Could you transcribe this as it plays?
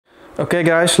Okay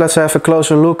guys, let's have a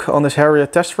closer look on this Harrier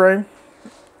test frame.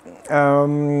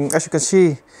 As you can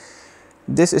see,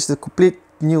 this is the complete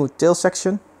new tail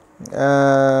section.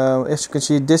 As you can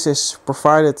see, this is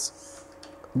provided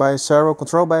by a servo,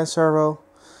 controlled by a servo.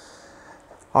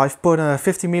 I've put a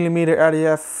 50mm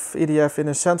EDF in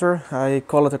the center. I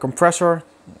call it a compressor,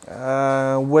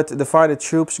 with divided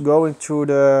tubes going to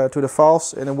the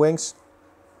valves in the wings.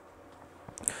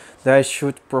 They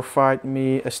should provide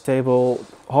me a stable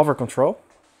hover control.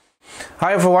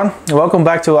 Hi everyone, welcome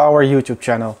back to our YouTube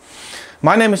channel.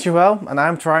 My name is Joel and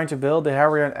I'm trying to build the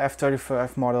Harrier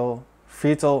F35 model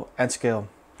VTOL and scale.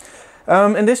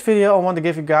 In this video I want to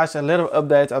give you guys a little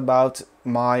update about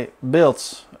my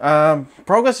builds.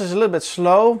 Progress is a little bit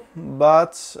slow,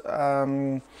 but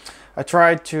I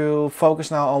try to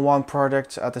focus now on one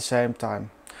project at the same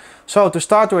time. So to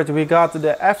start with, we got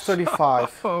the F35.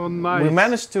 Oh, nice. We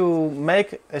managed to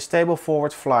make a stable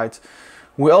forward flight.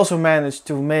 We also managed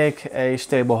to make a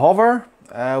stable hover.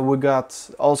 We got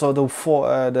also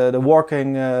the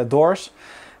working doors.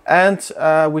 And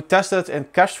we tested in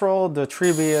Kestrel the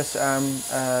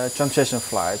 3BSM transition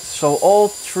flight. So all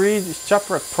three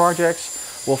separate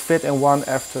projects will fit in one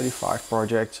F35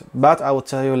 project. But I will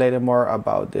tell you later more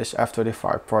about this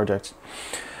F35 project.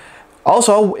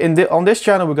 Also, on this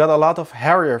channel we got a lot of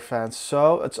Harrier fans,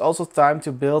 so it's also time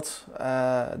to build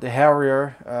the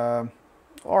Harrier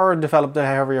or develop the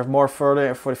Harrier more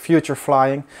further for the future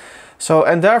flying. So,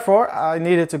 and therefore I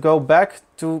needed to go back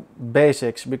to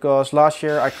basics, because last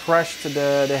year I crashed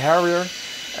the Harrier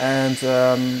and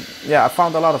yeah, I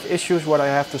found a lot of issues what I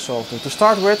have to solve. To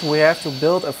start with, we have to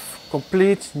build a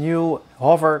complete new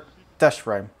hover test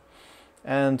frame.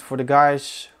 And for the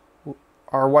guys who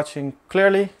are watching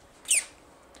clearly,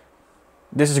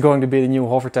 this is going to be the new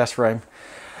hover test frame.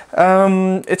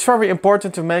 It's very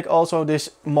important to make also this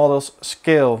model's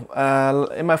scale.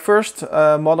 In my first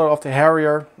model of the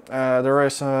Harrier, there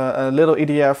is a little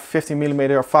EDF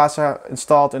 50mm FASA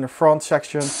installed in the front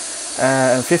section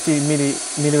and 50mm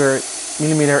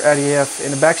EDF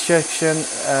in the back section.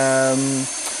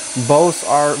 Both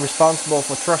are responsible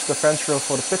for thrust differential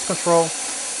for the pitch control.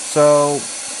 So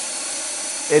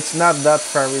it's not that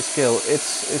very skilled.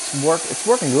 It's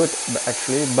working good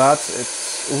actually, but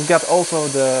we got also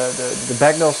the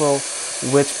back nozzle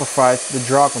which provides the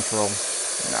draw control.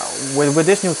 Now with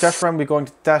this new test frame we're going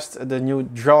to test the new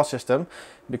draw system,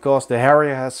 because the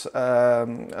Harrier has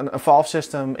a valve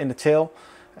system in the tail.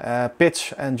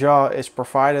 Pitch and draw is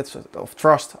provided of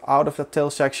thrust out of the tail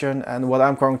section, and what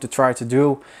I'm going to try to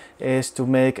do is to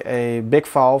make a big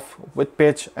valve with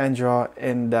pitch and draw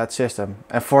in that system.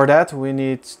 And for that we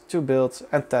need to build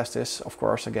and test this, of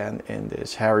course, again in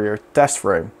this Harrier test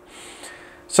frame.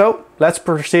 So let's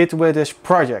proceed with this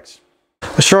project.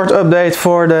 A short update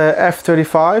for the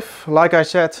F35. Like I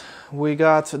said, we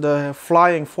got the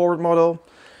flying forward model.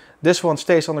 This one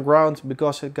stays on the ground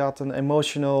because it got an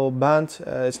emotional band.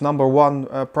 It's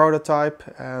 #1 prototype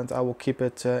and I will keep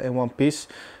it in one piece.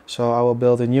 So I will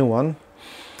build a new one.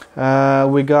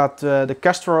 We got the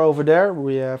Kestrel over there.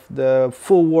 We have the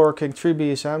full working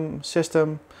 3BSM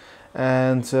system.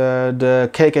 And the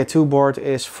KK2 board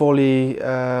is fully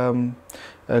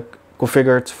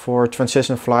configured for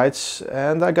transition flights.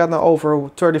 And I got now over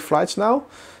 30 flights now.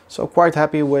 So quite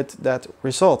happy with that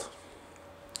result.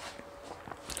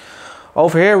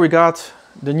 Over here we got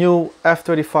the new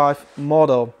F35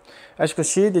 model. As you can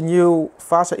see, the new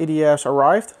FASA EDFs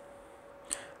arrived.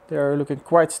 They are looking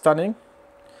quite stunning.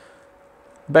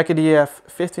 Back EDF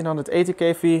 1580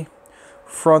 kV,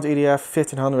 front EDF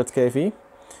 1500 kV.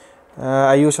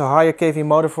 I use a higher kV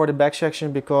motor for the back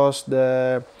section because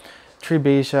the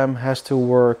 3BSM has to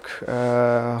work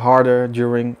harder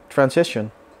during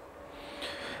transition.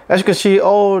 As you can see,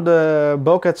 all the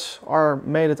bulkheads are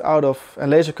made out of and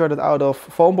laser cutted out of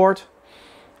foam board.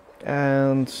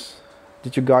 And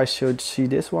did you guys should see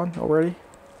this one already?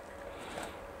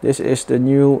 This is the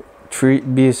new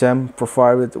 3BSM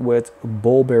provided with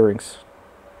ball bearings.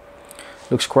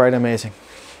 Looks quite amazing.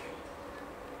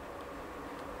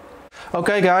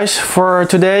 Okay guys, for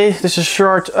today this is a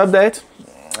short update.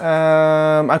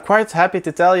 I'm quite happy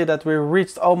to tell you that we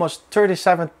reached almost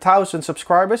 37,000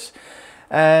 subscribers.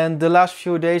 And the last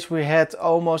few days we had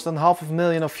almost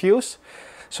 500,000 views.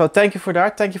 So thank you for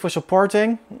that, thank you for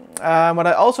supporting. But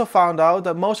I also found out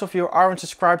that most of you aren't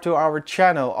subscribed to our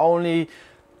channel. Only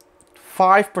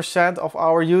 5% of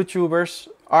our YouTubers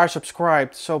are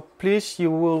subscribed. So please,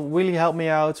 you will really help me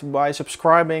out by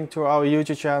subscribing to our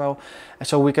YouTube channel, and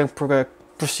so we can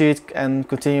proceed and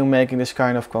continue making this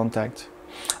kind of content.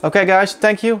 Okay guys,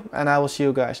 thank you, and I will see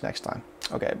you guys next time.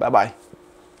 Okay, bye bye.